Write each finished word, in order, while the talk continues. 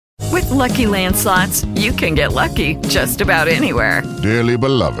Lucky Land Slots, you can get lucky just about anywhere. Dearly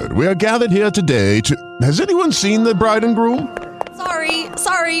beloved, we are gathered here today to... Has anyone seen the bride and groom?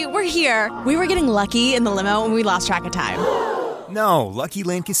 Sorry, we're here. We were getting lucky in the limo and we lost track of time. No, Lucky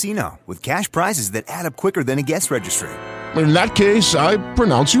Land Casino, with cash prizes that add up quicker than a guest registry. In that case, I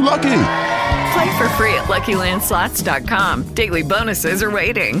pronounce you lucky. Play for free at LuckyLandSlots.com. Daily bonuses are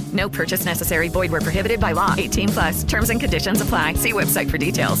waiting. No purchase necessary. Void where prohibited by law. 18+. Terms and conditions apply. See website for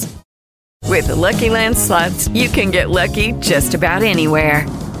details. With the Lucky Land Slots, you can get lucky just about anywhere.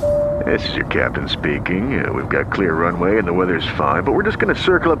 This is your captain speaking. We've got clear runway and the weather's fine, but we're just going to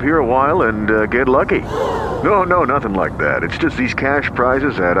circle up here a while and get lucky. No, nothing like that. It's just these cash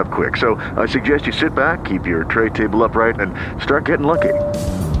prizes add up quick. So I suggest you sit back, keep your tray table upright, and start getting lucky.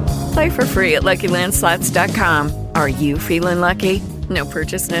 Play for free at LuckyLandSlots.com. Are you feeling lucky? No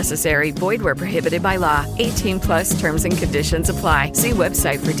purchase necessary. Void where prohibited by law. 18+ terms and conditions apply. See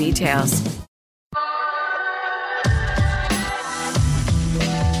website for details.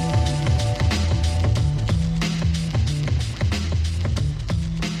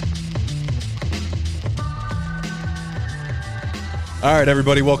 All right,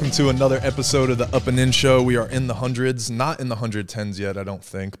 everybody, welcome to another episode of the Up and In Show. We are in the hundreds, not in the 110s yet, I don't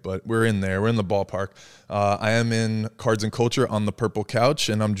think, but we're in there. We're in the ballpark. I am in Cards and Culture on the purple couch,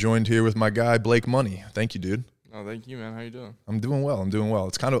 and I'm joined here with my guy, Blake Money. Thank you, dude. Oh, thank you, man. How you doing? I'm doing well.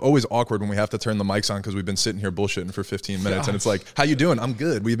 It's kind of always awkward when we have to turn the mics on because we've been sitting here bullshitting for 15 minutes, and it's like, how you doing? I'm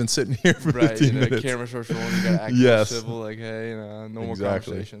good. We've been sitting here for 15 minutes. Camera starts rolling, you got to act civil, like, hey, no more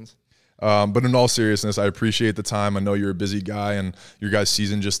conversations. But in all seriousness, I appreciate the time. I know you're a busy guy, and your guys'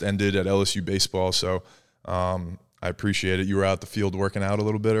 season just ended at LSU baseball, so I appreciate it. You were out the field working out a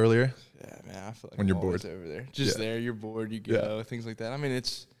little bit earlier? Yeah, man, I feel like when you're bored bored over there. There, you're bored, you go, things like that. I mean,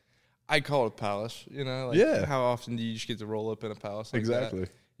 I call it a palace, Like, how often do you just get to roll up in a palace like exactly.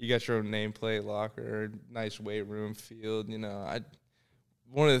 that? You got your own nameplate, locker, nice weight room, field,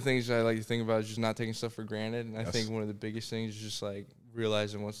 one of the things I like to think about is just not taking stuff for granted, and I think one of the biggest things is just, like,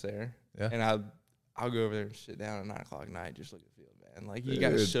 realizing what's there. Yeah. And I'll go over there and sit down at 9 o'clock at night, just look at the field, man. Like, you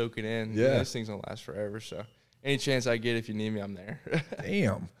got to soak it in. Yeah. This thing's going to last forever. So any chance I get, if you need me, I'm there.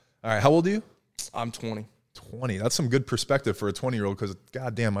 Damn. All right. How old are you? I'm 20. 20. That's some good perspective for a 20-year-old because,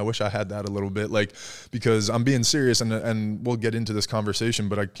 goddamn, I wish I had that a little bit. Like, because I'm being serious, and we'll get into this conversation,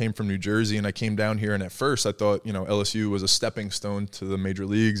 but I came from New Jersey, and I came down here, and at first I thought, LSU was a stepping stone to the major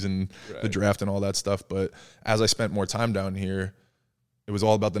leagues and the draft and all that stuff. But as I spent more time down here, it was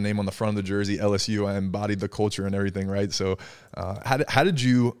all about the name on the front of the jersey, LSU. I embodied the culture and everything, right? So how do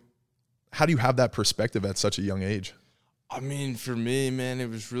you have that perspective at such a young age? I mean, for me, man, it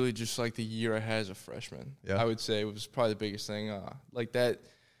was really just like the year I had as a freshman. Yeah. I would say it was probably the biggest thing. Like that,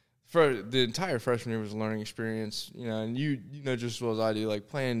 for the entire freshman year was a learning experience, and you know just as well as I do, like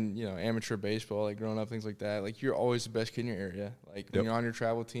playing, amateur baseball, like growing up, things like that. Like you're always the best kid in your area. Like when you're on your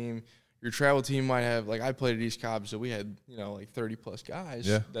travel team might have, like I played at East Cobb, so we had, like 30-plus guys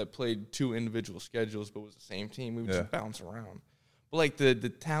that played 2 individual schedules but was the same team. We would just bounce around. But, like, the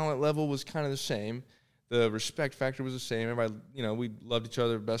talent level was kind of the same. The respect factor was the same. Everybody, we loved each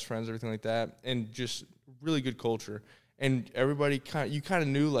other, best friends, everything like that, and just really good culture. And everybody you kind of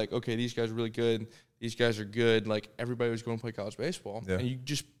knew, like, okay, these guys are really good. These guys are good. Like, everybody was going to play college baseball, and you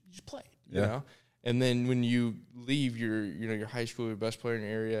just played, you know. And then when you leave your high school, your best player in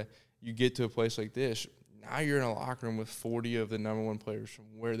your area, you get to a place like this. Now you're in a locker room with 40 of the number 1 players from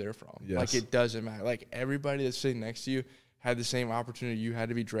where they're from. Yes. Like, it doesn't matter. Like, everybody that's sitting next to you had the same opportunity. You had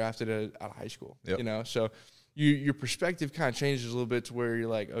to be drafted out of high school, So your perspective kind of changes a little bit to where you're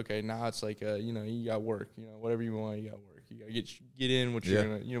like, okay, now it's like, you got work. Whatever you want, you got work. You got to get in what you're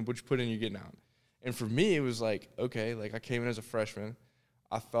going to, what you put in, you're getting out. And for me, it was like, okay, like I came in as a freshman.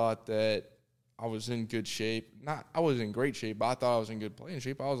 I thought that I was in good shape. I wasn't in great shape, but I thought I was in good playing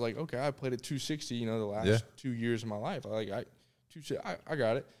shape. I was like, okay, I played at 260, the last 2 years of my life. I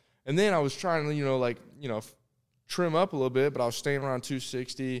got it. And then I was trying to, trim up a little bit, but I was staying around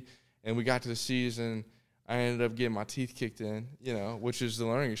 260, and we got to the season. I ended up getting my teeth kicked in, which is the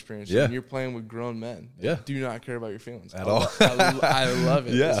learning experience. Yeah. And you're playing with grown men that do not care about your feelings. At all. I love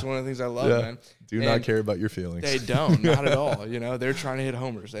it. Yeah. It's one of the things I love, man. Do not care about your feelings. They don't, not at all. They're trying to hit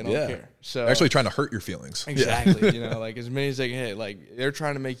homers. They don't care. So actually trying to hurt your feelings. Exactly. Like as many as they can hit. Like they're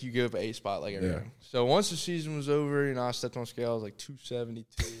trying to make you give A spot like everything. Yeah. So once the season was over, I stepped on scale. I was like 272.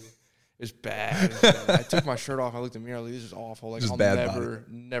 It's bad. I took my shirt off. I looked in the mirror. Like, this is awful. Like, I'll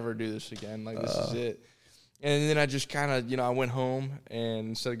never do this again. Like, this is it. And then I just kind of, I went home, and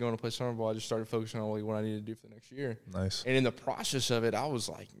instead of going to play summer ball, I just started focusing on what I needed to do for the next year. Nice. And in the process of it, I was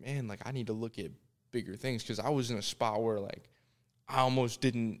like, man, like, I need to look at bigger things because I was in a spot where, like, I almost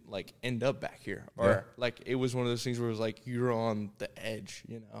didn't like end up back here, or like it was one of those things where it was like you're on the edge,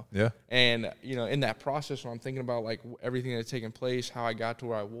 you know. Yeah. And you know, in that process, when I'm thinking about like everything that's taken place, how I got to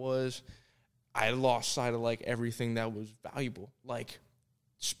where I was, I lost sight of like everything that was valuable, like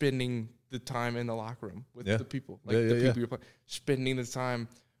spending the time in the locker room with the people, like the people you're playing, spending the time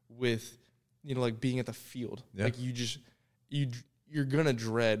with, you know, like being at the field, like you're gonna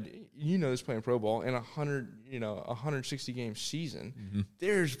dread, you know, this playing pro ball in 160 game season.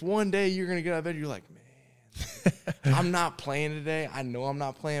 There's one day you're gonna get out of bed, you're like, man, I'm not playing today. I know I'm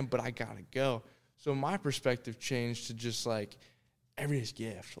not playing, but I gotta go. So my perspective changed to just like every day's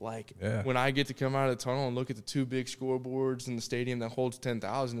gift. Like when I get to come out of the tunnel and look at the 2 big scoreboards in the stadium that holds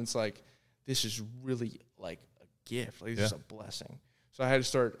 10,000, it's like this is really like a gift. Like this is a blessing. So I had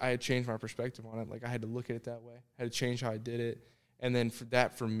to change my perspective on it. Like I had to look at it that way. I had to change how I did it. And then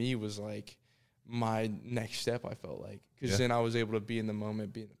for me was like my next step, I felt like, because then I was able to be in the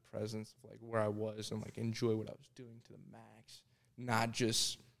moment, be in the presence of like where I was and like enjoy what I was doing to the max. Not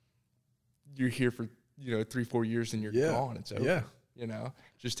just you're here for, you know, 3-4 years and you're gone. It's over. Yeah. You know,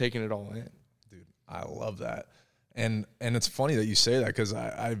 just taking it all in. Dude, I love that. And it's funny that you say that, because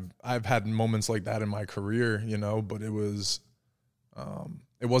I've had moments like that in my career, you know, but it wasn't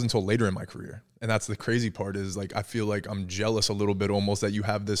until later in my career. And that's the crazy part, is like I feel like I'm jealous a little bit almost that you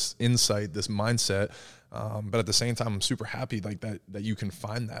have this insight, this mindset. But at the same time, I'm super happy like that you can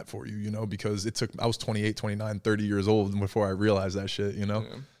find that for you, you know, because I was 28, 29, 30 years old before I realized that shit, you know.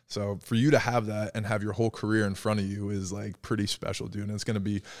 Yeah. So for you to have that and have your whole career in front of you is like pretty special, dude. And it's going to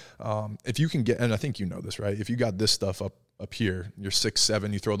be, if you can get, and I think you know this, right? If you got this stuff up here, you're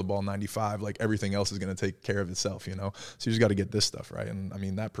 6'7", you throw the ball 95, like everything else is going to take care of itself, you know? So you just got to get this stuff right. And I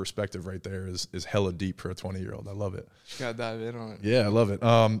mean, that perspective right there is hella deep for a 20-year-old. I love it. Just got to dive in on it. Yeah, I love it.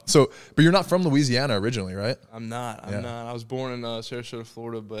 But you're not from Louisiana originally, right? I'm not. I was born in Sarasota,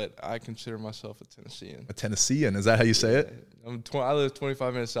 Florida, but I consider myself a Tennessean. A Tennessean? Is that how you say it? I live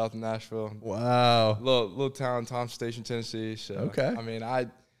 25 minutes south of Nashville. Wow. Little town, Thompson Station, Tennessee. So, okay. I mean,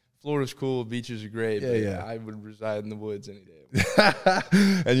 Florida's cool. Beaches are great. But I would reside in the woods any day.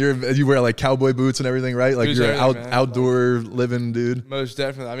 And you wear like cowboy boots and everything, right? Like you're an outdoor living dude. Most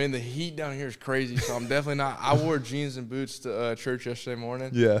definitely. I mean, the heat down here is crazy, so I'm definitely not. I wore jeans and boots to church yesterday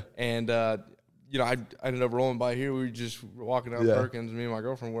morning. Yeah. And you know, I ended up rolling by here. We were just walking down Perkins, me and my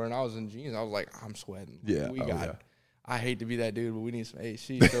girlfriend were, and I was in jeans. I was like, I'm sweating. I hate to be that dude, but we need some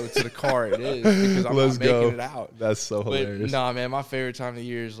AC. So to the car it is, because I'm not making it out. That's so hilarious. Nah, man, my favorite time of the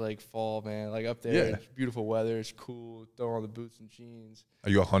year is like fall, man. Like up there, it's beautiful weather. It's cool. Throw on the boots and jeans. Are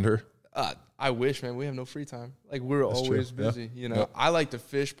you a hunter? I wish, man. We have no free time. Like we're always busy. You know, I like to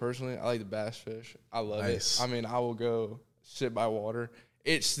fish personally. I like to bass fish. I love it. I mean, I will go sit by water.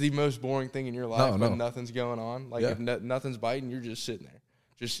 It's the most boring thing in your life when nothing's going on. Like if nothing's biting, you're just sitting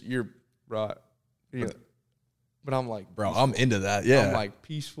there. You're right. You know. But I'm like, bro, peaceful. I'm into that. Yeah. I'm like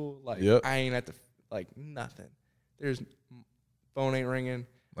peaceful. Like I ain't at the, like nothing. There's phone ain't ringing.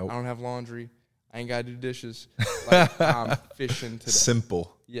 Nope. I don't have laundry. I ain't got to do dishes. Like I'm fishing today.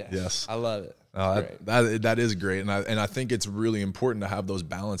 Simple. Yes. I love it. That is great. And I think it's really important to have those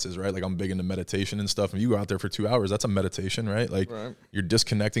balances, right? Like I'm big into meditation and stuff. And you go out there for 2 hours, that's a meditation, right? Like you're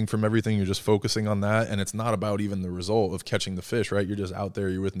disconnecting from everything. You're just focusing on that. And it's not about even the result of catching the fish, right? You're just out there.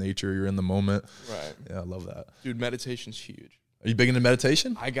 You're with nature. You're in the moment. Right. Yeah, I love that. Dude, meditation's huge. Are you big into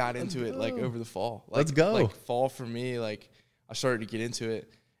meditation? I got into it like over the fall. Like, Let's go. Like fall for me, like I started to get into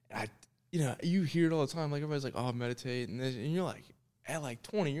it. And you know, you hear it all the time. Like everybody's like, oh, meditate. And you're like, at like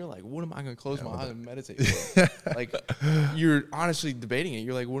 20, you're like, what am I going to close my eyes and meditate for? Like, you're honestly debating it.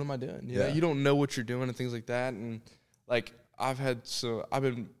 You're like, what am I doing? You know, you don't know what you're doing and things like that. And like, I've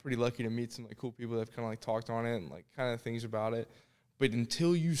been pretty lucky to meet some like cool people that have kind of like talked on it and like kind of things about it. But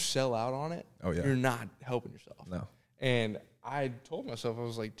until you sell out on it, you're not helping yourself. No. And I told myself, I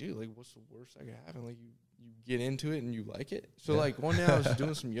was like, dude, like, what's the worst that could happen? Like, you get into it and you like it. So like one day I was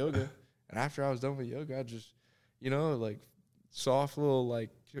doing some yoga, and after I was done with yoga, I just, you know, like, soft little like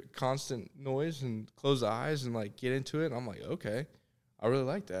constant noise and close the eyes and like get into it. And I'm like, okay, I really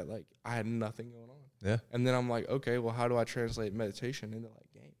like that. Like I had nothing going on. Yeah. And then I'm like, okay, well, how do I translate meditation into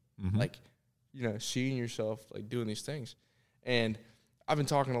like game? Mm-hmm. Like, you know, seeing yourself like doing these things. And I've been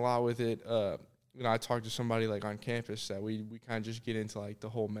talking a lot with it. You know, I talked to somebody like on campus that we kind of just get into like the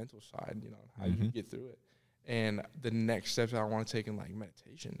whole mental side, you know, how you get through it. And the next steps that I want to take in like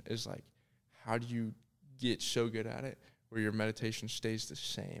meditation is like, how do you get so good at it where your meditation stays the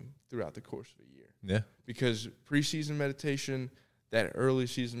same throughout the course of a year? Yeah. Because preseason meditation, that early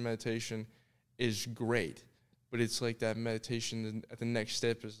season meditation is great, but it's like that meditation at the next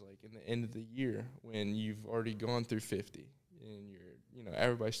step is like in the end of the year when you've already gone through 50, and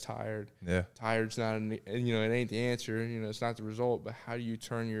everybody's tired. Yeah. Tired's not, it ain't the answer. It's not the result. But how do you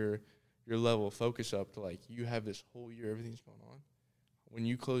turn your level of focus up to, like, you have this whole year, everything's going on. When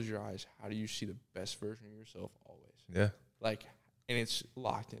you close your eyes, how do you see the best version of yourself always? Yeah. Like, and it's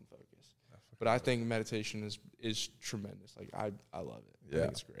locked in focus. But I think meditation is tremendous. Like, I love it. Yeah. I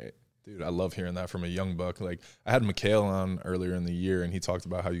think it's great. Dude, I love hearing that from a young buck. Like, I had Mikhail on earlier in the year, and he talked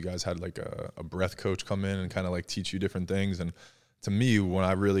about how you guys had, like, a breath coach come in and kind of, like, teach you different things. And to me, when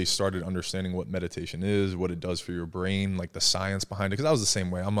I really started understanding what meditation is, what it does for your brain, like the science behind it, because I was the same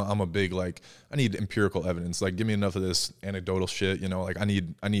way. I'm a big, like, I need empirical evidence. Like, give me enough of this anecdotal shit, like, I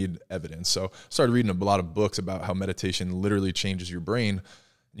need evidence. So I started reading a lot of books about how meditation literally changes your brain.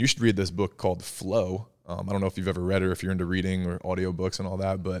 You should read this book called Flow. I don't know if you've ever read it or if you're into reading or audiobooks and all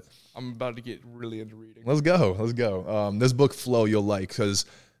that, but I'm about to get really into reading. Let's go. This book, Flow, you'll like, because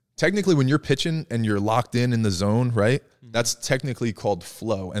technically when you're pitching and you're locked in the zone, right, that's technically called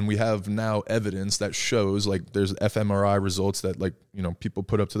flow. And we have now evidence that shows, like, there's fMRI results that, like, people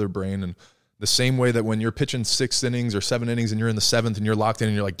put up to their brain. And the same way that when you're pitching 6 innings or 7 innings and you're in the 7th and you're locked in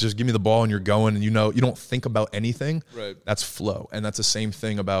and you're like, just give me the ball and you're going and you don't think about anything, right? That's flow. And that's the same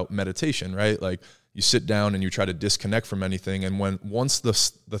thing about meditation, right? Like, you sit down and you try to disconnect from anything. And once the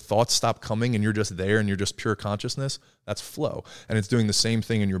thoughts stop coming and you're just there and you're just pure consciousness, that's flow. And it's doing the same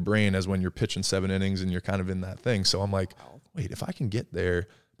thing in your brain as when you're pitching 7 innings and you're kind of in that thing. So I'm like, wait, if I can get there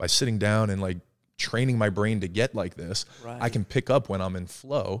by sitting down and, like, training my brain to get like this, right, I can pick up when I'm in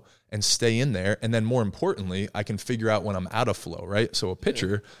flow and stay in there. And then more importantly, I can figure out when I'm out of flow, right? So a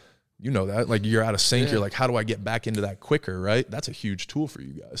pitcher, that, like, you're out of sync. Yeah. You're like, how do I get back into that quicker, right? That's a huge tool for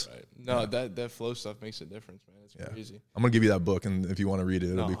you guys. Right. No, that flow stuff makes a difference, man. It's crazy. I'm going to give you that book, and if you want to read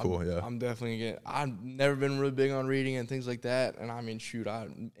it, it'll be cool. I'm definitely I've never been really big on reading and things like that. And I mean, shoot, I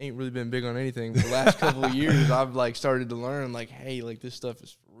ain't really been big on anything. For the last couple of years, I've, like, started to learn, like, hey, like, this stuff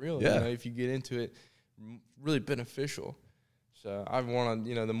is for real. Yeah. If you get into it, really beneficial. So I want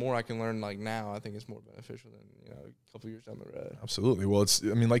to, the more I can learn, like, now, I think it's more beneficial than, a couple years down the road. Absolutely. Well,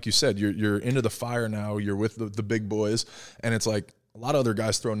 like you said, you're into the fire now. You're with the big boys, and it's like, a lot of other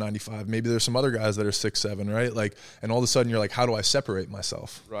guys throw 95. Maybe there's some other guys that are 6'7", right? Like, and all of a sudden you're like, how do I separate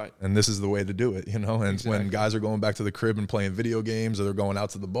myself? Right. And this is the way to do it, And exactly. When guys are going back to the crib and playing video games, or they're going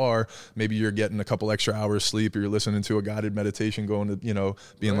out to the bar, maybe you're getting a couple extra hours sleep, or you're listening to a guided meditation, going to,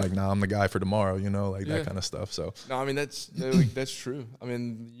 being right, like, nah, I'm the guy for tomorrow, that kind of stuff. So no, I mean, that's true. I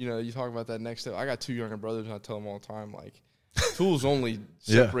mean, you talk about that next step. I got 2 younger brothers, and I tell them all the time, like, tools only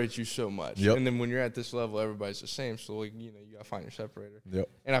separate you so much. Yep. And then when you're at this level, everybody's the same. So, like, you got to find your separator. Yep.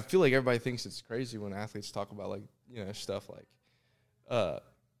 And I feel like everybody thinks it's crazy when athletes talk about, like, stuff like,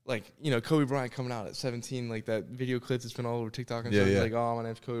 Kobe Bryant coming out at 17, like that video clip that's been all over TikTok and stuff. He's like, oh, my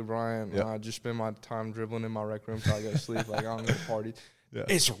name's Kobe Bryant. Yep. I just spend my time dribbling in my rec room until I go to sleep. Like, I don't go to parties. Yeah.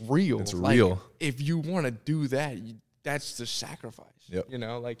 It's real. It's like, real. If you want to do that, that's the sacrifice. Yep.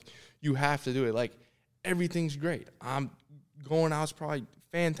 Like, you have to do it. Like, everything's great. Going out's probably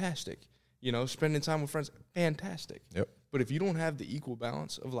fantastic. Spending time with friends, fantastic. Yep. But if you don't have the equal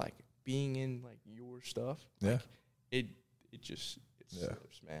balance of, like, being in, like, your stuff, like, it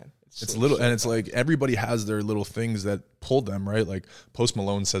slips, man. It's little, and it's like everybody has their little things that pull them, right? Like, Post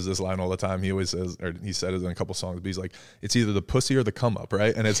Malone says this line all the time. He always says, or he said it in a couple songs, but he's like, it's either the pussy or the come up,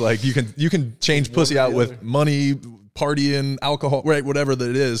 right? And it's like, you can change pussy out with money, partying, alcohol, right? Whatever that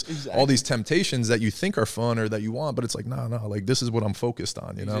it is, exactly. All these temptations that you think are fun or that you want, but it's like, no, like, this is what I'm focused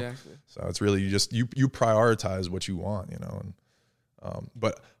on, Exactly. So it's really, you prioritize what you want, and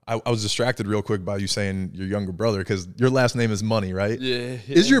but I was distracted real quick by you saying your younger brother, because your last name is Money, right? Yeah.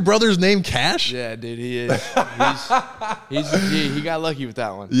 Is your brother's name Cash? Yeah, dude, he is. He got lucky with that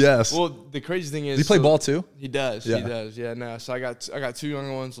one. Yes. Well, the crazy thing is, does he play ball too? He does. Yeah. He does. Yeah. No. So I got 2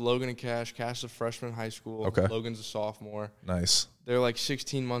 younger ones, Logan and Cash. Cash is a freshman in high school. Okay. Logan's a sophomore. Nice. They're like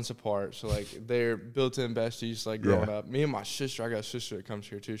 16 months apart, so, like, they're built-in besties, like, growing up. Me and my sister, I got a sister that comes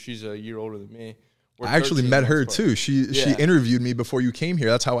here too. She's a year older than me. I actually met her too. She interviewed me before you came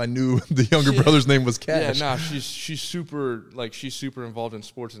here. That's how I knew the younger brother's name was Cash. Yeah, no, she's super involved in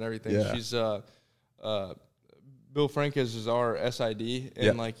sports and everything. Yeah. She's Bill Franquez is our SID,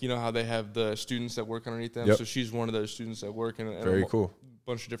 and like, how they have the students that work underneath them. Yep. So she's one of those students that work in a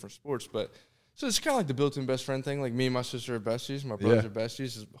bunch of different sports. But so it's kind of like the built-in best friend thing. Like, me and my sister are besties. My brothers are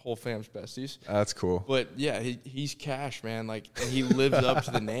besties. His whole fam's besties. That's cool. But yeah, he's Cash, man. Like, and he lives up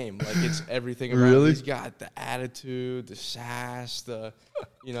to the name. Like, it's everything about really? Him. He's got the attitude, the sass,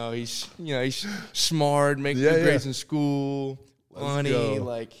 he's smart, making good grades in school, funny.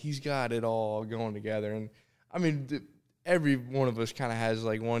 Like, he's got it all going together. And I mean, every one of us kind of has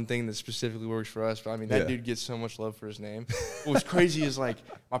like one thing that specifically works for us. But I mean, that dude gets so much love for his name. What's crazy is like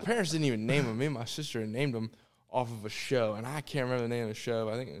my parents didn't even name him. Me and my sister named him off of a show, and I can't remember the name of the show.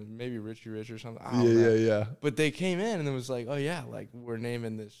 But I think it was maybe Richie Rich or something. I don't know. Yeah. But they came in and it was like, oh yeah, like we're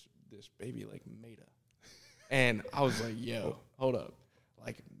naming this baby like Maida, and I was like, yo, hold up,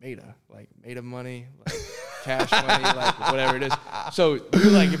 like Maida money, like cash money, like whatever it is. So we're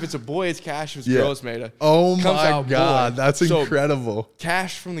like, if it's a boy, it's cash. If it's a girl, it's Maida. Oh my God, that's incredible.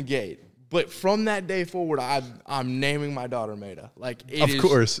 Cash from the gate. But from that day forward, I'm naming my daughter Maida. Like it of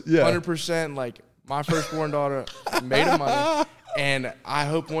course, yeah, 100%. Like my firstborn daughter, Maida money. And I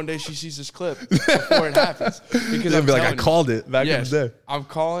hope one day she sees this clip before it happens. Because I'll be like, I called it back in the day. I'm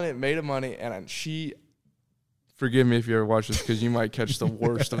calling it Maida money, and she. Forgive me if you ever watch this, because you might catch the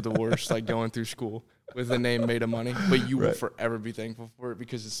worst of the worst, like going through school with the name Maida money. But you will forever be thankful for it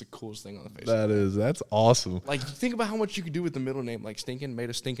because it's the coolest thing on the face. That's awesome. Like, think about how much you could do with the middle name, like Stinkin',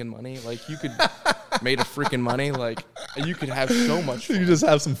 Maida Stinkin' money. Like, you could Maida freaking money. Like, you could have so much fun. You just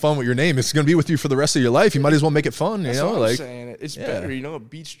have some fun with your name. It's going to be with you for the rest of your life. You might as well make it fun. That's you know, what I'm like saying. It's better. You know, it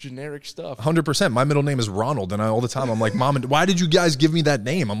beats generic stuff. 100%. My middle name is Ronald, and all the time I'm like, Mom, why did you guys give me that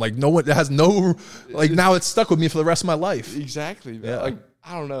name? I'm like, no one has no, like now it's stuck with me for the rest of my life. Exactly. Yeah. Like,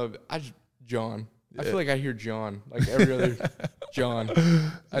 I don't know. John. I feel like I hear John, like every other John.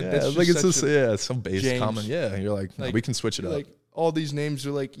 It's some base James. common. Yeah, you're like, no, we can switch it up. Like all these names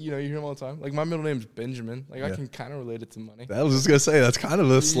are like, you know, you hear them all the time. Like my middle name's Benjamin. Like I can kind of relate it to money. I was just gonna say that's kind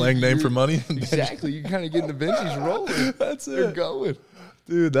of a slang name for money. Exactly. You kind of get the Benjis rolling. That's it. They're going.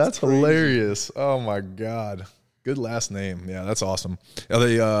 Dude, that's hilarious. Oh my God. Good last name. Yeah, that's awesome. Are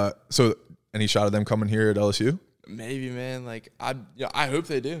they so any shot of them coming here at LSU? Maybe, man. Like I hope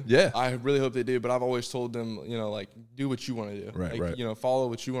they do. Yeah, I really hope they do. But I've always told them, you know, like do what you want to do. Right, like, right. You know, follow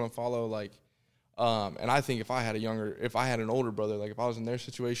what you want to follow. Like, and I think if I had an older brother, like if I was in their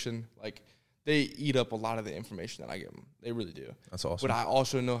situation, like they eat up a lot of the information that I give them. They really do. That's awesome. But I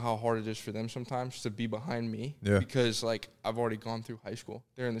also know how hard it is for them sometimes to be behind me. Yeah. Because like I've already gone through high school.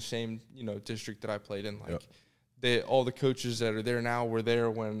 They're in the same, you know, district that I played in. Like. All the coaches that are there now were there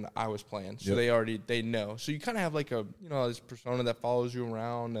when I was playing, so they know. So you kind of have like a, you know, this persona that follows you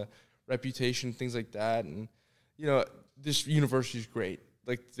around, a reputation, things like that, and you know this university is great.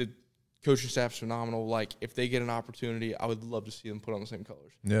 Like the coaching staff's phenomenal. Like if they get an opportunity, I would love to see them put on the same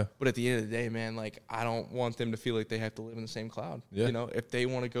colors. Yeah. But at the end of the day, man, like I don't want them to feel like they have to live in the same cloud. Yeah. You know, if they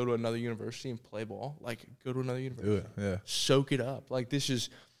want to go to another university and play ball, like go to another university. Do it. Yeah. Soak it up. Like this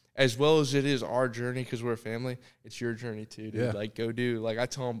is. As well as it is our journey because we're a family, it's your journey too, dude. Yeah. Like, go do. Like, I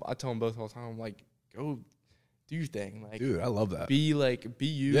tell them both all the time, I'm like, go do your thing. Like, dude, I love that. Be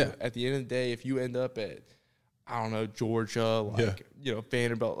you. Yeah. At the end of the day, if you end up at, I don't know, Georgia, like, you know,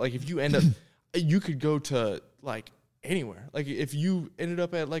 Vanderbilt, like, if you end up, you could go to, like, anywhere. Like, if you ended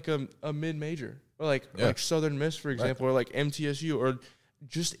up at, like, a mid-major or, like Southern Miss, for example, or, like, MTSU or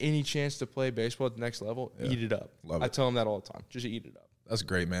just any chance to play baseball at the next level, eat it up. Love it. I tell them that all the time. Just eat it up. That's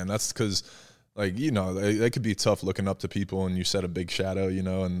great, man. That's because, like, you know, they could be tough looking up to people and you set a big shadow, you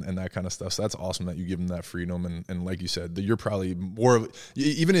know, and that kind of stuff. So that's awesome that you give them that freedom. And like you said, you're probably more of,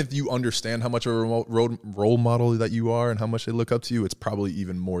 even if you understand how much of a role model that you are and how much they look up to you, it's probably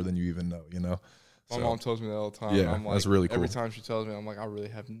even more than you even know, you know? My mom tells me that all the time. Yeah, I'm like, that's really cool. Every time she tells me, I'm like, I really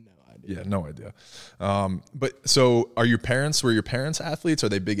have no idea. Yeah, no idea. But so were your parents athletes? Are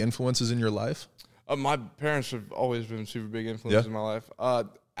they big influences in your life? My parents have always been super big influences in my life.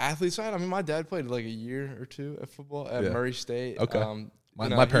 Athlete side, I mean, my dad played like a year or two at football at Murray State. Okay.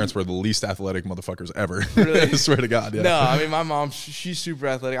 My parents were the least athletic motherfuckers ever. Really? I swear to God. Yeah. No, I mean, my mom, she's super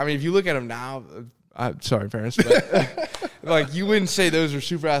athletic. I mean, if you look at them now, sorry, parents, but like you wouldn't say those are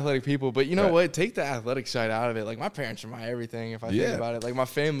super athletic people. But you know what? Take the athletic side out of it. Like my parents are my everything. If I think about it, like my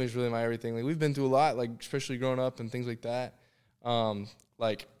family's really my everything. Like we've been through a lot, like especially growing up and things like that.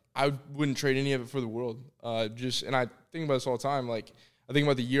 Like I wouldn't trade any of it for the world. And I think about this all the time. Like I think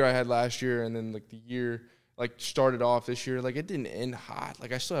about the year I had last year, and then like the year like started off this year. Like it didn't end hot.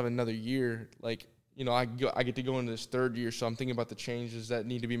 Like I still have another year. Like you know, I get to go into this third year, so I'm thinking about the changes that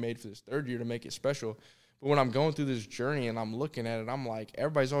need to be made for this third year to make it special. But when I'm going through this journey and I'm looking at it, I'm like,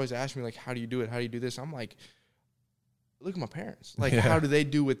 everybody's always asking me like, how do you do it? How do you do this? I'm like, look at my parents. Like, how do they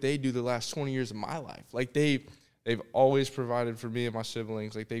do what they do the last 20 years of my life? Like they've always provided for me and my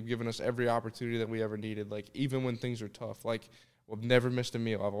siblings. Like they've given us every opportunity that we ever needed. Like even when things are tough, like we've never missed a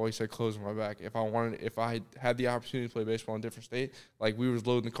meal. I've always had clothes on my back. If I had the opportunity to play baseball in a different state, like we was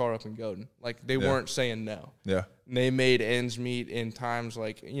loading the car up and going. Like they weren't saying no. Yeah. And they made ends meet in times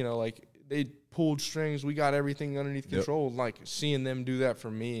like, you know, like they pulled strings. We got everything underneath control. Like seeing them do that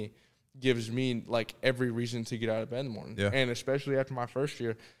for me gives me like every reason to get out of bed in the morning. And especially after my first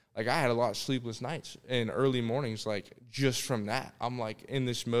year, like I had a lot of sleepless nights and early mornings, like just from that. I'm like in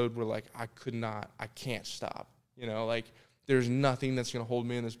this mode where like I can't stop, you know, like there's nothing that's going to hold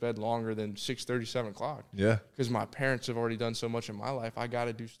me in this bed longer than 6:30, 7 o'clock. Yeah. Because my parents have already done so much in my life. I got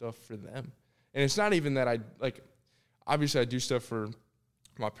to do stuff for them. And it's not even that obviously I do stuff for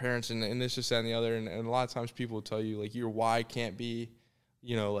my parents and this, this, that, and the other. And a lot of times people will tell you, like, your why can't be,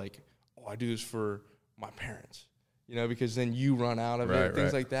 you know, like, oh, I do this for my parents, you know, because then you run out of it,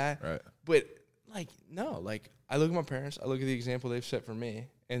 things like that. Right. But, like, no, like, I look at my parents, I look at the example they've set for me,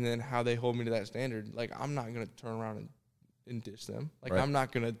 and then how they hold me to that standard. Like, I'm not going to turn around and diss them. Like, I'm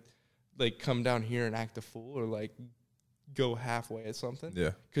not going to, like, come down here and act a fool or, like, go halfway at something.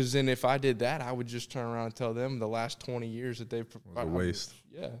 Yeah. Because then if I did that, I would just turn around and tell them the last 20 years that they've provided. A waste.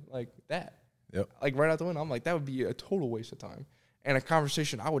 Yeah, like that. Yep. Like right out the window, I'm like, that would be a total waste of time. And a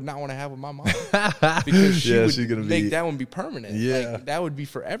conversation I would not want to have with my mom. Because she would make that one be permanent. Yeah. Like, that would be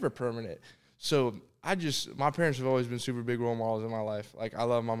forever permanent. So my parents have always been super big role models in my life. Like, I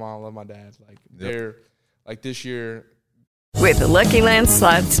love my mom, I love my dad. Like, they're, like, this year. With the Lucky Land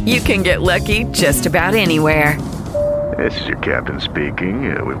Slots, you can get lucky just about anywhere. This is your captain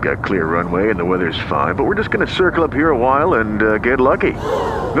speaking. We've got clear runway and the weather's fine, but we're just going to circle up here a while and get lucky.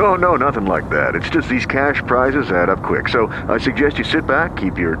 No, nothing like that. It's just these cash prizes add up quick. So I suggest you sit back,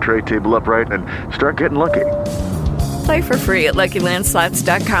 keep your tray table upright, and start getting lucky. Play for free at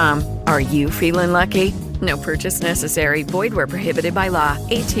LuckyLandSlots.com. Are you feeling lucky? No purchase necessary. Void where prohibited by law.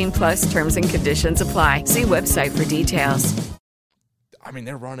 18+ terms and conditions apply. See website for details. I mean,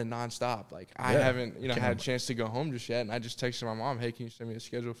 they're running nonstop. Like, I haven't, had a chance to go home just yet. And I just texted my mom, hey, can you send me a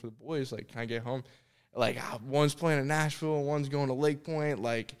schedule for the boys? Like, can I get home? Like, one's playing in Nashville, one's going to Lake Point.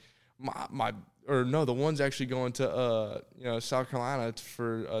 Like, the one's actually going to, South Carolina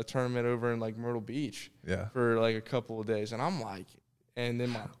for a tournament over in, like, Myrtle Beach. Yeah. For, like, a couple of days. And I'm like, and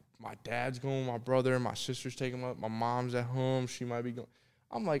then my dad's going, my brother, my sister's taking him up, my mom's at home, she might be going.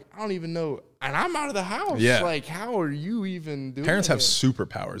 I'm like, I don't even know. And I'm out of the house. Yeah. Like, how are you even doing Parents have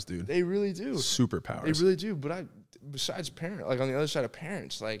superpowers, dude. They really do. Superpowers. They really do. But besides parents, like on the other side of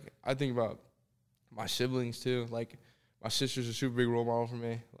parents, like I think about my siblings too. Like my sister's a super big role model for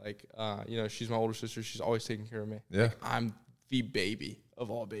me. Like, she's my older sister. She's always taking care of me. Yeah. Like, I'm the baby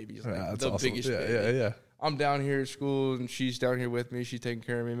of all babies. Like, that's the awesome. Biggest baby. Yeah. I'm down here at school, and she's down here with me. She's taking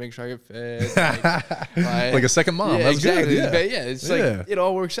care of me, making sure I get fed. Like a second mom. Yeah, that's exactly. Good. Yeah, it's like it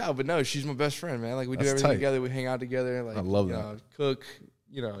all works out. But no, she's my best friend, man. Like we do everything together. We hang out together. Like I love that. Cook,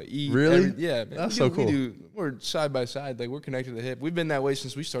 eat. Really? Man. That's so cool. We're side by side. Like we're connected to the hip. We've been that way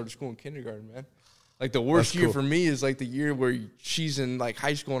since we started school in kindergarten, man. Like the worst year for me is like the year where she's in like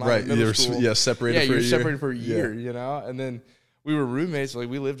high school and I'm in middle school. Yeah, separated for a year. You're separated for a year, and then we were roommates. Like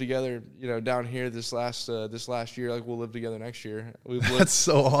we lived together, down here this last year. Like we'll live together next year. That's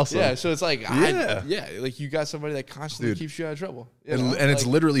so awesome. Yeah. So it's like, like you got somebody that constantly keeps you out of trouble. And it's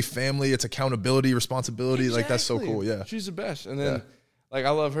literally family. It's accountability, responsibility. Exactly. Like that's so cool. Yeah. She's the best. And then like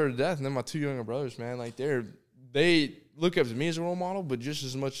I love her to death. And then my two younger brothers, man, like they look up to me as a role model, but just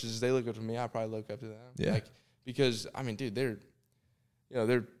as much as they look up to me, I probably look up to them. Yeah. Like, because I mean, dude,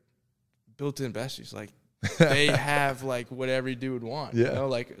 they're built-in besties. Like, they have like what every dude would want. Yeah.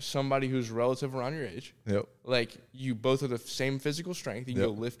 Like somebody who's relative around your age. Yep. Like you both have the same physical strength. You can go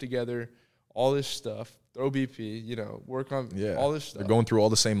lift together, all this stuff, throw BP, work on all this stuff. They're going through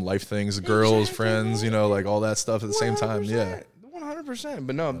all the same life things, girls, friends, like all that stuff at the same time. Yeah. 100%.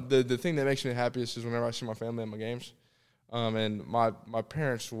 But no, the thing that makes me the happiest is whenever I see my family at my games. And my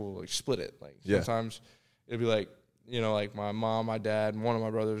parents will like split it. Like sometimes it'll be like, like my mom, my dad, and one of my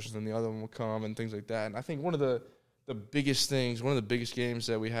brothers, and then the other one will come and things like that. And I think one of the biggest games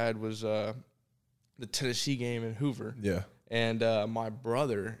that we had was the Tennessee game in Hoover. Yeah. And my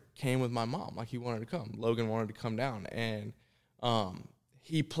brother came with my mom. Like, he wanted to come. Logan wanted to come down. And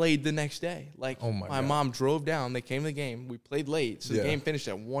he played the next day. Like, my mom drove down. They came to the game. We played late. So the game finished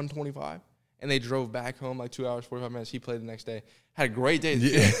at 1:25. And they drove back home like 2 hours, 45 minutes. He played the next day. Had a great day.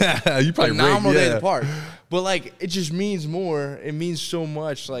 Yeah, you probably phenomenal day at the park. But like, it just means more. It means so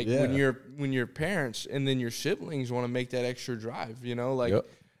much. Like when your parents and then your siblings want to make that extra drive.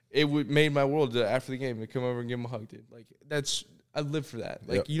 It made my world after the game to come over and give them a hug, dude. Like I live for that.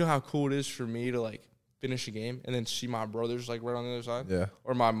 Like you know how cool it is for me to like finish a game and then see my brothers like right on the other side. Yeah.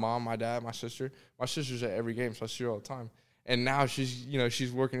 Or my mom, my dad, my sister. My sister's at every game, so I see her all the time. And now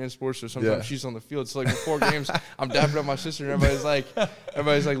she's working in sports, so sometimes she's on the field. So like before games, I'm dapping up my sister, and everybody's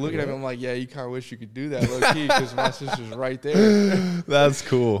like looking at me. I'm like, yeah, you kind of wish you could do that, low key, because my sister's right there. That's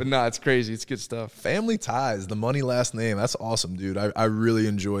cool. But nah, it's crazy. It's good stuff. Family ties, the money last name. That's awesome, dude. I really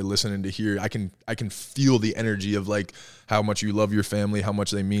enjoy listening to hear. I can feel the energy of like how much you love your family, how much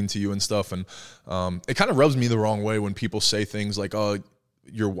they mean to you and stuff. And it kind of rubs me the wrong way when people say things like, oh,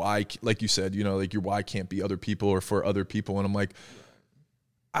 your why, like you said, like your why can't be other people or for other people. And I'm like,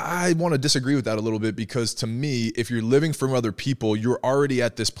 I want to disagree with that a little bit, because to me, if you're living for other people, you're already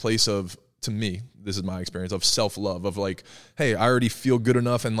at this place of, to me, this is my experience, of self-love, of like, hey, I already feel good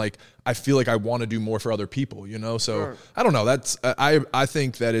enough, and like I feel like I want to do more for other people, so sure. I don't know, that's I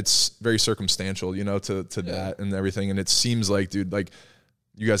think that it's very circumstantial, to that and everything. And it seems like, dude, like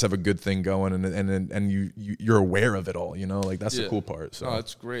you guys have a good thing going, and you're aware of it all, like that's the cool part. So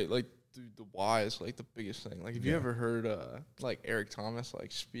it's great. Like the why is like the biggest thing. Like, have you ever heard like Eric Thomas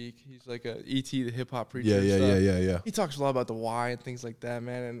like speak? He's like a E.T. the hip hop preacher. Yeah. He talks a lot about the why and things like that,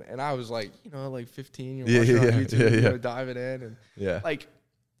 man. And I was like, like 15, you're watching on YouTube, diving in, and like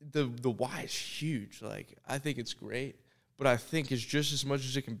the why is huge. Like, I think it's great, but I think it's just as much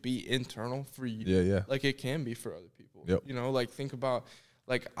as it can be internal for you. Like it can be for other people. Like think about,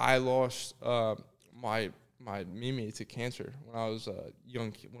 like I lost my Mimi to cancer when I was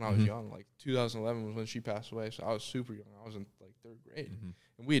young. When I was young, like 2011 was when she passed away. So I was super young. I was in like 3rd grade,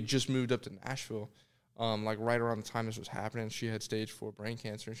 and we had just moved up to Nashville, like right around the time this was happening. She had stage 4 brain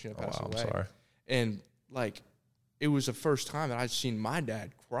cancer, and she had passed away. I'm sorry. And like, it was the first time that I'd seen my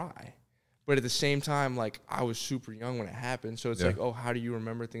dad cry. But at the same time, like I was super young when it happened. So it's like, oh, how do you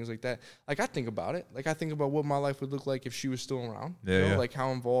remember things like that? Like I think about it. Like I think about what my life would look like if she was still around. Like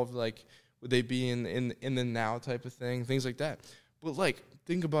how involved, like, would they be in the now type of thing, things like that. But like,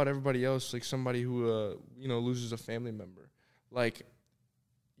 think about everybody else, like somebody who loses a family member. Like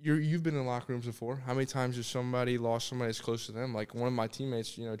you've been in locker rooms before. How many times has somebody lost somebody that's close to them? Like one of my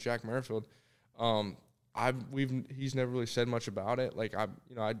teammates, Jack Merrifield, he's never really said much about it. Like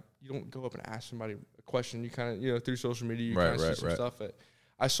you don't go up and ask somebody a question. You kind of through social media you kind of see some stuff.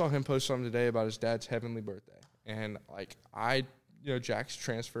 I saw him post something today about his dad's heavenly birthday, and like Jack's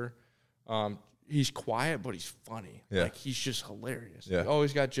transfer. He's quiet, but he's funny. Like he's just hilarious. He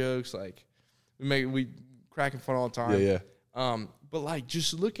always got jokes. Like we cracking fun all the time. But like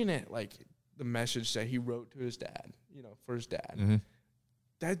just looking at like the message that he wrote to his dad, for his dad,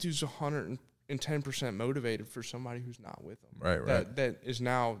 that dude's 110% motivated for somebody who's not with him. Right. That is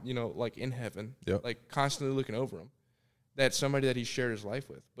now, like in heaven, like constantly looking over him. That's somebody that he shared his life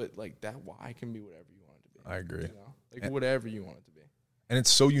with. But like that why can be whatever you want it to be. I agree. Like whatever you want it to be. And it's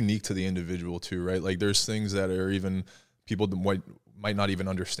so unique to the individual too, right? Like there's things that are even people might not even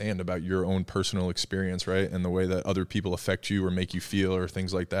understand about your own personal experience, right? And the way that other people affect you or make you feel or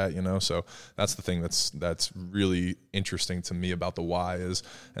things like that, So that's the thing that's really interesting to me about the why is,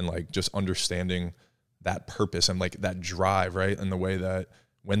 and like just understanding that purpose and like that drive, right? And the way that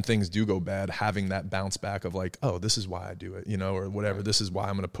when things do go bad, having that bounce back of like, oh, this is why I do it, or whatever. Right. This is why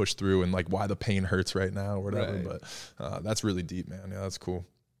I'm going to push through, and like why the pain hurts right now or whatever. Right. But that's really deep, man. Yeah, that's cool.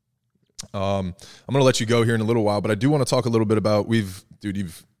 I'm going to let you go here in a little while, but I do want to talk a little bit about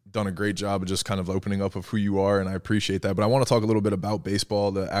you've done a great job of just kind of opening up of who you are, and I appreciate that. But I want to talk a little bit about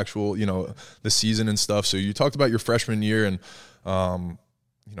baseball, the actual, the season and stuff. So you talked about your freshman year and,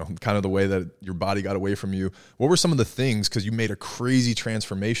 kind of the way that your body got away from you. What were some of the things, because you made a crazy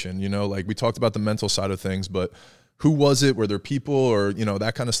transformation, like we talked about the mental side of things, but who was it? Were there people or,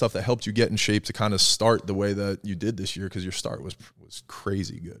 that kind of stuff that helped you get in shape to kind of start the way that you did this year? Because your start was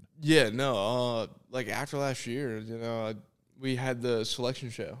crazy good. Yeah, no, like after last year, we had the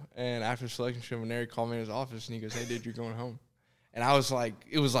selection show. And after the selection show, Maneri called me in his office and he goes, hey, dude, you're going home. And I was like,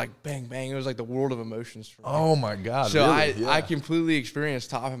 it was like bang, bang. It was like the world of emotions for me. Oh, my God. So really? I completely experienced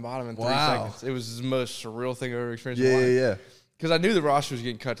top and bottom in 3 seconds. It was the most surreal thing I've ever experienced. Yeah. Because I knew the roster was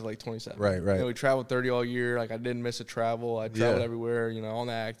getting cut to like 27. Right. We traveled 30 all year. Like I didn't miss a travel. I traveled everywhere, on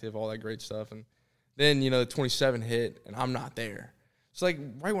the active, all that great stuff. And then, the 27 hit and I'm not there. So like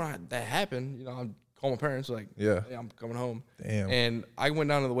right when that happened, I called my parents like, hey, I'm coming home. Damn. And I went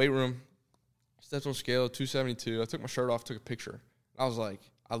down to the weight room, stepped on scale, 272. I took my shirt off, took a picture. I was like,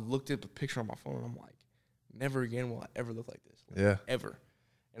 I looked at the picture on my phone and I'm like, never again will I ever look like this. Like, ever.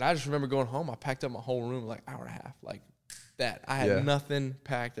 And I just remember going home. I packed up my whole room like hour and a half. Like that. I had nothing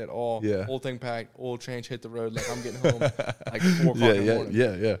packed at all. Whole thing packed, oil change, hit the road. Like I'm getting home like 4 o'clock in the morning.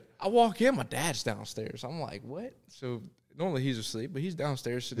 Yeah. I walk in, my dad's downstairs. I'm like, what? So normally he's asleep, but he's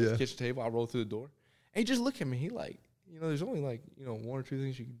downstairs sitting at the kitchen table. I roll through the door. And he just looked at me. He like, there's only like, 1 or 2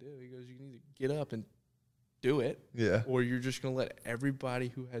 things you can do. He goes, you can either get up and do it. Yeah. Or you're just going to let everybody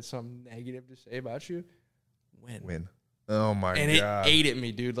who had something negative to say about you win. Oh, my God. And it ate at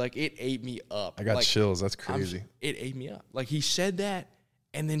me, dude. Like, it ate me up. I got like, chills. That's crazy. It ate me up. Like, he said that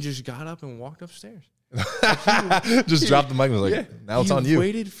and then just got up and walked upstairs. Just dropped the mic and was like, now it's on you. He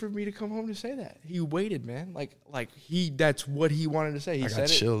waited for me to come home to say that. He waited, man. That's what he wanted to say. He said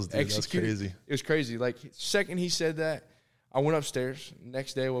chills, it. dude. That's crazy. It was crazy. Like, second he said that, I went upstairs.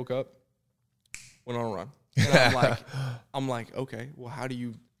 Next day I woke up, went on a run. And I'm like, okay, well, how do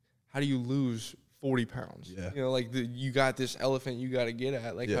you lose 40 pounds? Yeah. You know, like you got this elephant you got to get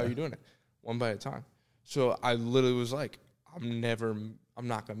at. Like, how are you doing it? One bite at a time. So I literally was like, I'm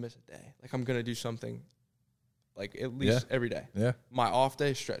not going to miss a day. Like, I'm going to do something, like, at least every day. Yeah. My off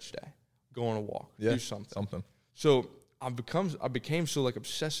day, stretch day. Go on a walk. Yeah. Do something. So I became so, like,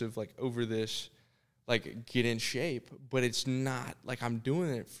 obsessive, like, over this, like, get in shape. But it's not, like, I'm doing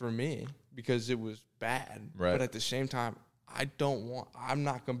it for me because it was bad. Right. But at the same time, I'm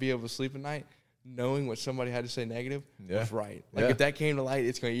not going to be able to sleep at night knowing what somebody had to say negative was right. Like, if that came to light,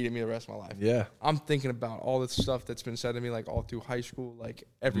 it's going to eat at me the rest of my life. Yeah. I'm thinking about all the stuff that's been said to me, like, all through high school, like,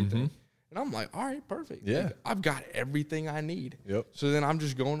 everything. And I'm like, all right, perfect. Yeah. Like, I've got everything I need. Yep. So then I'm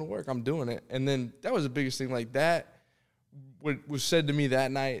just going to work. I'm doing it. And then that was the biggest thing. Like, that, what was said to me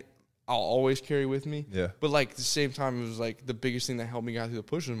that night, I'll always carry with me. Yeah. But, like, at the same time, it was, like, the biggest thing that helped me get through the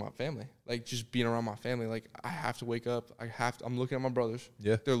push was my family. Like, just being around my family. Like, I have to wake up. I'm looking at my brothers.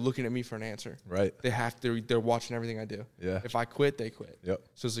 Yeah. They're looking at me for an answer. Right. They're watching everything I do. Yeah. If I quit, they quit. Yep.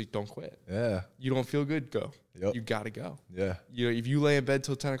 So it's like, don't quit. Yeah. You don't feel good? Go. Yep. You got to go. Yeah. You know, if you lay in bed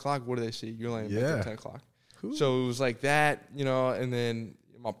till 10 o'clock, what do they see? You're laying in bed till 10 o'clock. Cool. So it was like that, you know, and then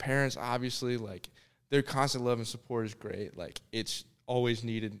my parents, obviously, like, their constant love and support is great. Like, it's always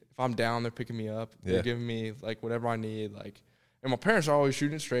needed. If I'm down, they're picking me up. They're giving me, like, whatever I need. Like, and my parents are always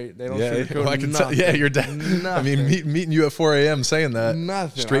shooting it straight. They don't sugarcoat I can nothing. tell. Yeah, your dad. Nothing. I mean, meeting you at 4 a.m. saying that.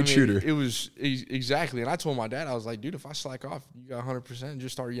 Nothing. Straight shooter. It was exactly. And I told my dad, I was like, dude, if I slack off, you got 100%.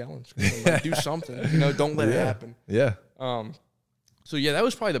 Just start yelling. Like, do something. You know, don't let it happen. Yeah. So yeah, that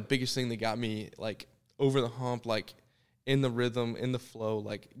was probably the biggest thing that got me, like, over the hump, like, in the rhythm, in the flow,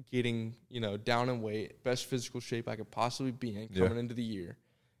 like, getting, you know, down in weight, best physical shape I could possibly be in coming into the year.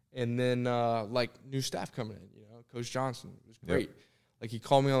 And then, like, new staff coming in, you know, Coach Johnson was great. Yep. Like, he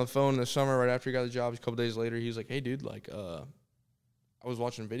called me on the phone in the summer right after he got the job. A couple days later, he was like, hey, dude, like, I was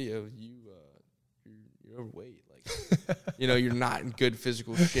watching a video. You're overweight. Like, you know, you're not in good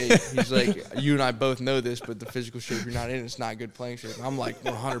physical shape. He's like, you and I both know this, but the physical shape you're not in, it's not good playing shape. And I'm like,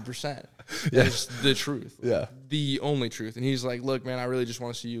 100%. That's the truth. Yeah. The only truth. And he's like, look, man, I really just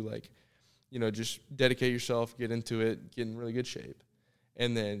want to see you, like, you know, just dedicate yourself, get into it, get in really good shape.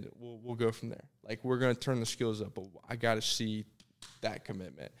 And then we'll go from there. Like, we're going to turn the skills up, but I got to see that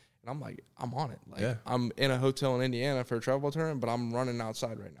commitment. And I'm like, I'm on it. Like, I'm in a hotel in Indiana for a travel ball tournament, but I'm running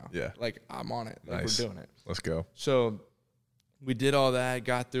outside right now. Yeah. Like, I'm on it. Like, Nice. we're doing it. Let's go. So we did all that,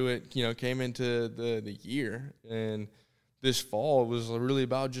 got through it, you know, came into the year. And this fall was really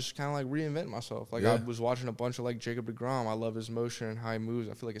about just kind of, like, reinventing myself. Like, I was watching a bunch of, like, Jacob deGrom. I love his motion and how he moves.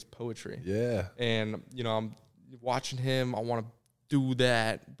 I feel like it's poetry. Yeah. And, you know, I'm watching him. I want to do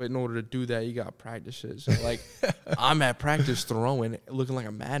that, but in order to do that, you got practices. So, like, I'm at practice throwing, looking like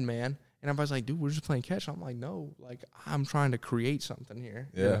a madman, and everybody's like, dude, we're just playing catch. I'm like, no, like, I'm trying to create something here.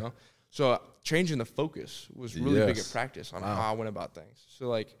 Yeah. You know? So changing the focus was really big at practice on how I went about things. So,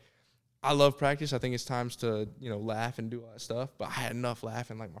 like, I love practice. I think it's times to, you know, laugh and do all that stuff, but I had enough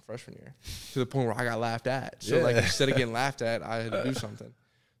laughing, like, my freshman year to the point where I got laughed at. So, like, instead of getting laughed at, I had to do something.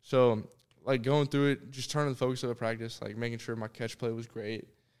 So, like, going through it, just turning the focus of the practice, like, making sure my catch play was great,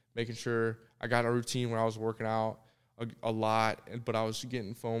 making sure I got a routine where I was working out a lot, but I was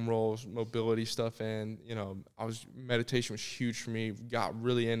getting foam rolls, mobility stuff in. You know, meditation was huge for me. Got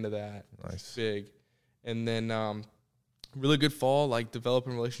really into that. Nice. Big. And then really good fall, like,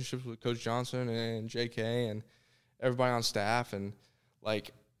 developing relationships with Coach Johnson and JK and everybody on staff. And,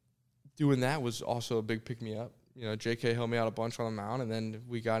 like, doing that was also a big pick-me-up. You know, JK helped me out a bunch on the mound, and then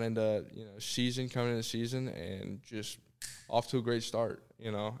we got into, you know, coming into season, and just off to a great start,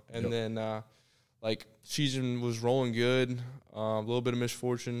 you know. And then, like, season was rolling good, a little bit of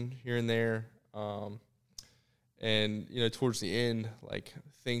misfortune here and there. And, you know, towards the end, like,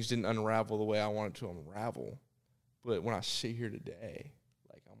 things didn't unravel the way I wanted to unravel. But when I sit here today,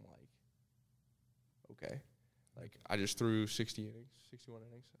 like, I'm like, okay. Like, I just threw 60 innings, 61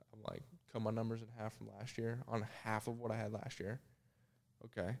 innings. I'm like, cut my numbers in half from last year, on half of what I had last year.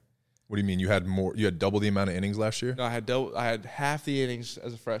 Okay. What do you mean? You had double the amount of innings last year? No, I had half the innings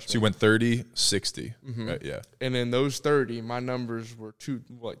as a freshman. So you went 30, 60. Right, yeah. And in those 30, my numbers were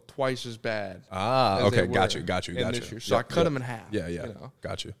twice as bad. Okay, got you. This year. So I cut them in half. Yeah.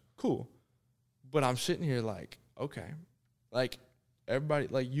 Got you. Cool. But I'm sitting here like, okay, like everybody,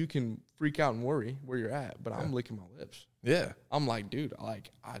 like you can freak out and worry where you're at, but I'm licking my lips. Yeah. I'm like, dude,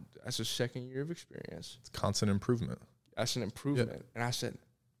 that's a second year of experience. It's constant improvement. That's an improvement. Yeah. And I said,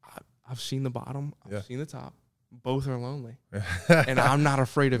 I've seen the bottom. I've seen the top. Both are lonely. And I'm not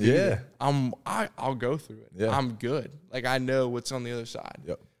afraid of either. I'll go through it. Yeah. I'm good. Like, I know what's on the other side.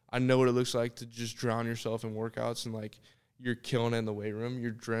 Yep. I know what it looks like to just drown yourself in workouts and, like, you're killing it in the weight room.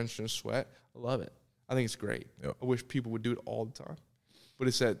 You're drenched in sweat. I love it. I think it's great. Yep. I wish people would do it all the time. But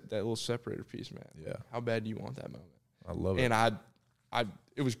it's that little separator piece, man. Yeah. How bad do you want that moment? I love it. And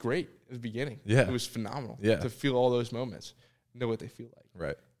it was great at the beginning. Yeah. It was phenomenal. Yeah. To feel all those moments, know what they feel like.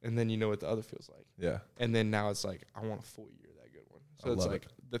 Right. And then you know what the other feels like. Yeah. And then now it's like, I want a full year of that good one. So it's like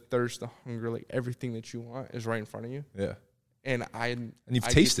the thirst, the hunger, like everything that you want is right in front of you. Yeah. And you've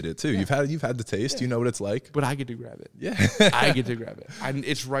tasted it too. Yeah. You've had the taste. Yeah. You know what it's like. But I get to grab it. Yeah. I get to grab it.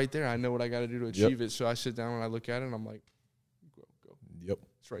 It's right there. I know what I got to do to achieve it. So I sit down and I look at it and I'm like, go. Yep.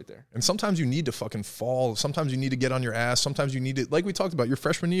 It's right there. And sometimes you need to fucking fall. Sometimes you need to get on your ass. Sometimes you need to, like we talked about, your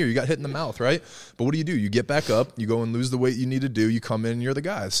freshman year, you got hit in the mouth, right? But what do? You get back up, you go and lose the weight you need to do, you come in, you're the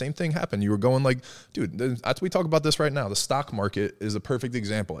guy. The same thing happened. You were going like, dude, we talk about this right now. The stock market is a perfect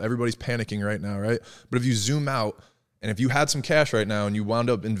example. Everybody's panicking right now, right? But if you zoom out, and if you had some cash right now and you wound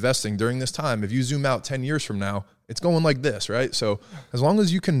up investing during this time, if you zoom out 10 years from now, it's going like this, right? So as long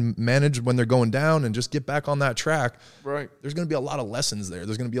as you can manage when they're going down and just get back on that track, right? There's going to be a lot of lessons there.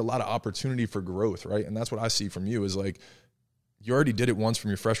 There's going to be a lot of opportunity for growth, right? And that's what I see from you is like, you already did it once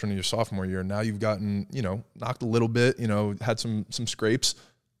from your freshman and your sophomore year. Now you've gotten, knocked a little bit, had some scrapes.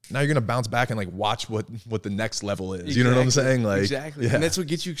 Now you're going to bounce back and like watch what the next level is. Exactly. You know what I'm saying? Like, exactly. Yeah. And that's what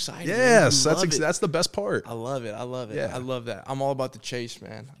gets you excited. Yes. That's the best part. I love it. Yeah. I love that. I'm all about the chase,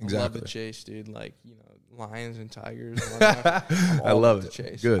 man. Exactly. I love the chase, dude. Like, lions and tigers. I love it.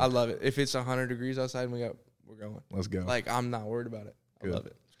 Chase. Good. I love it. If it's 100 degrees outside and we're going. Let's go. Like, I'm not worried about it. I Good. love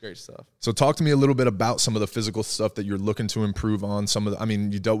it. It's great stuff. So talk to me a little bit about some of the physical stuff that you're looking to improve on.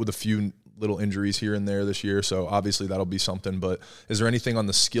 You dealt with a few little injuries here and there this year, so obviously that'll be something. But is there anything on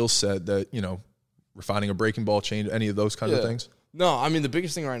the skill set that, refining a breaking ball change, any of those kinds of things? No, I mean, the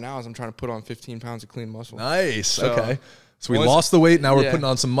biggest thing right now is I'm trying to put on 15 pounds of clean muscle. Nice. Okay. So we lost the weight. Now we're putting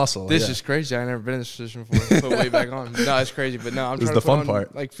on some muscle. This is crazy. I've never been in this position before. Put weight back on. No, it's crazy. But no, I'm trying to put on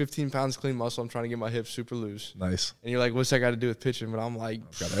like 15 pounds clean muscle. I'm trying to get my hips super loose. Nice. And you're like, what's that got to do with pitching? But I'm like,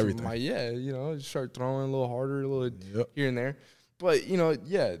 I've got everything. Just start throwing a little harder, a little here and there. But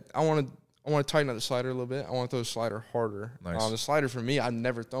I want to tighten up the slider a little bit. I want to throw the slider harder. Nice. The slider for me, I've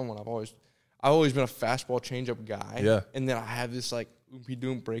never thrown one. I've always been a fastball changeup guy. Yeah. And then I have this like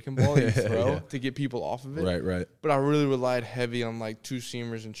doing breaking ball that you throw to get people off of it. Right. But I really relied heavy on like two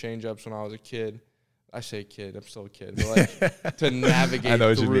seamers and changeups when I was a kid. I say kid, I'm still a kid, but like to navigate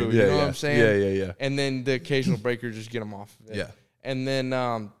through. You know what I'm saying? Yeah. And then the occasional breaker, just get them off of it. Yeah. And then,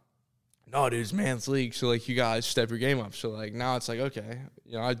 no, dude, it's man's league. So like you guys step your game up. So like now it's like, okay,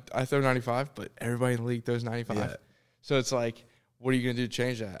 I throw 95, but everybody in the league throws 95. Yeah. So it's like, what are you going to do to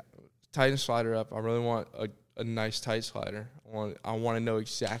change that? Tighten the slider up. I really want a nice tight slider. I want to know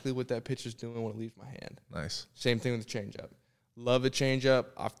exactly what that pitch is doing when it leaves my hand. Nice. Same thing with the changeup. Love the changeup.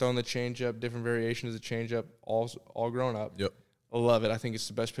 I've thrown the changeup, different variations of the changeup, all grown up. Yep. I love it. I think it's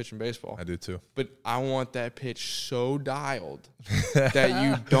the best pitch in baseball. I do too. But I want that pitch so dialed that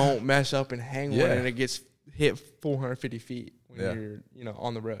you don't mess up and hang one and it gets hit 450 feet when you're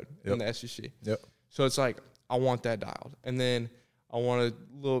on the road in the SEC. Yep. So it's like I want that dialed, and then I want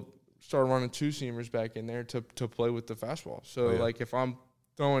start running two seamers back in there to play with the fastball. So like if I'm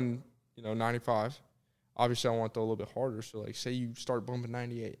throwing 95, obviously I want to throw a little bit harder. So like say you start bumping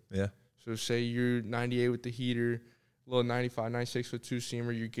 98. Yeah. So say you're 98 with the heater, a little 95, 96 with two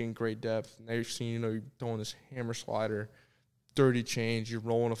seamer, you're getting great depth. Next thing you know, you're throwing this hammer slider, dirty change, you're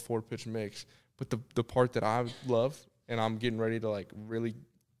rolling a 4-pitch mix. But the part that I love and I'm getting ready to like really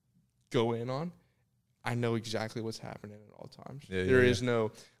go in on, I know exactly what's happening at all times. There is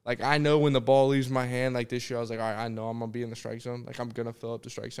no, like, I know when the ball leaves my hand, like this year, I was like, all right, I know I'm going to be in the strike zone. Like, I'm going to fill up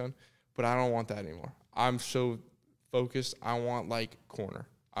the strike zone, but I don't want that anymore. I'm so focused. I want, like, corner.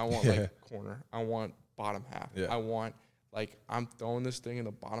 I want, like, corner. I want bottom half. Yeah. I want, like, I'm throwing this thing in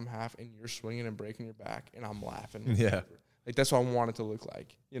the bottom half, and you're swinging and breaking your back, and I'm laughing. Yeah. Like, that's what I want it to look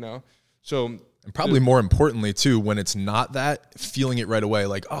like, So, and probably more importantly too, when it's not that, feeling it right away,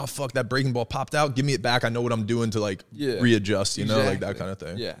 like, oh fuck, that breaking ball popped out, give me it back. I know what I'm doing to like readjust, you know, like that kind of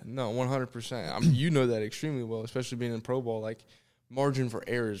thing. Yeah, no, 100%. I mean, you know that extremely well, especially being in pro ball. Like, margin for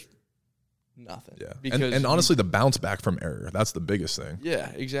error is nothing. Yeah, because and honestly, the bounce back from error, that's the biggest thing.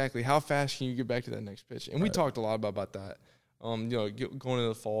 Yeah, exactly. How fast can you get back to that next pitch? And we talked a lot about that. You know, going into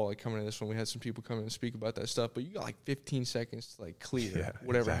the fall, like coming into this one, we had some people come in and speak about that stuff. But you got like 15 seconds to like clear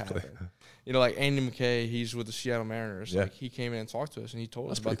whatever happened. You know, like Andy McKay, he's with the Seattle Mariners. Like he came in and talked to us, and he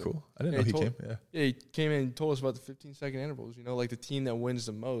told us about pretty cool. I didn't know he came. Yeah, he came in and told us about the 15-second intervals. You know, like the team that wins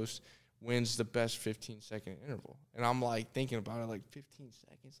the most wins the best 15-second interval. And I'm like thinking about it, like 15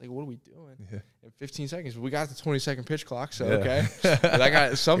 seconds. Like, what are we doing in 15 seconds? We got the 20-second pitch clock, so okay. I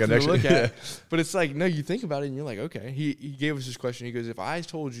got something to look at. But it's like, no, you think about it, and you're like, okay. He gave us this question. He goes, if I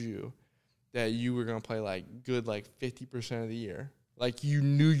told you that you were going to play, like, good, like, 50% of the year, like, you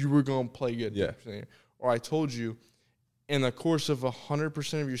knew you were going to play good 50% of the year, or I told you in the course of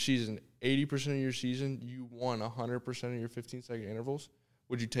 100% of your season, 80% of your season, you won 100% of your 15-second intervals,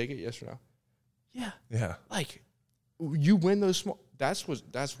 would you take it, yes or no? Yeah. Yeah. Like, you win those small.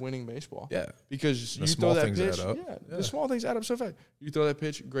 That's winning baseball. Yeah. Because the you small throw that things pitch. add up. Yeah. The small things add up so fast. You throw that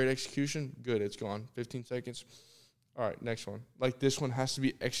pitch, great execution, good, it's gone. 15 seconds. All right, next one. Like, this one has to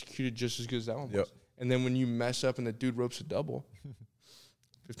be executed just as good as that one was. And then when you mess up and the dude ropes a double,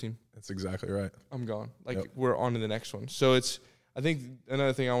 15. That's exactly right. I'm gone. Like, we're on to the next one. So I think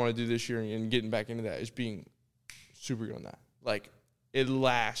another thing I want to do this year and getting back into that is being super good on that. Like, it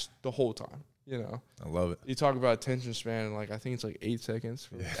lasts the whole time, you know. I love it. You talk about attention span, and like I think it's like 8 seconds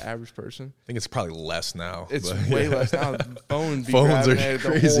for the average person. I think it's probably less now. It's way less now. Phones are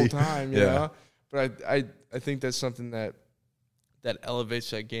crazy the whole time, you know. But I think that's something that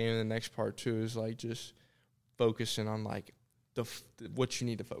elevates that game. And the next part too is like just focusing on like what you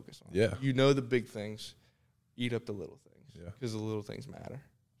need to focus on. Yeah, you know the big things, eat up the little things. Because the little things matter.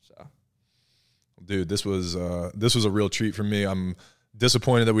 So, dude, this was a real treat for me. I'm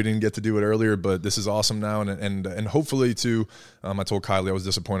disappointed that we didn't get to do it earlier, but this is awesome now, and hopefully too. I told Kylie I was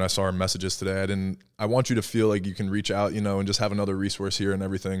disappointed. I saw her messages today. I want you to feel like you can reach out, you know, and just have another resource here and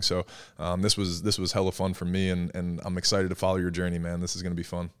everything. So this was hella fun for me, and I'm excited to follow your journey, man. This is gonna be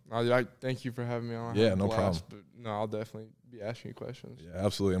fun. I thank you for having me on. Yeah, no problem. But no, I'll definitely be asking you questions. Yeah,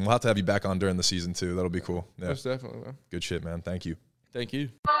 absolutely, and we'll have to have you back on during the season too. That'll be cool. Yeah, most definitely, man. Good shit, man. Thank you. Thank you.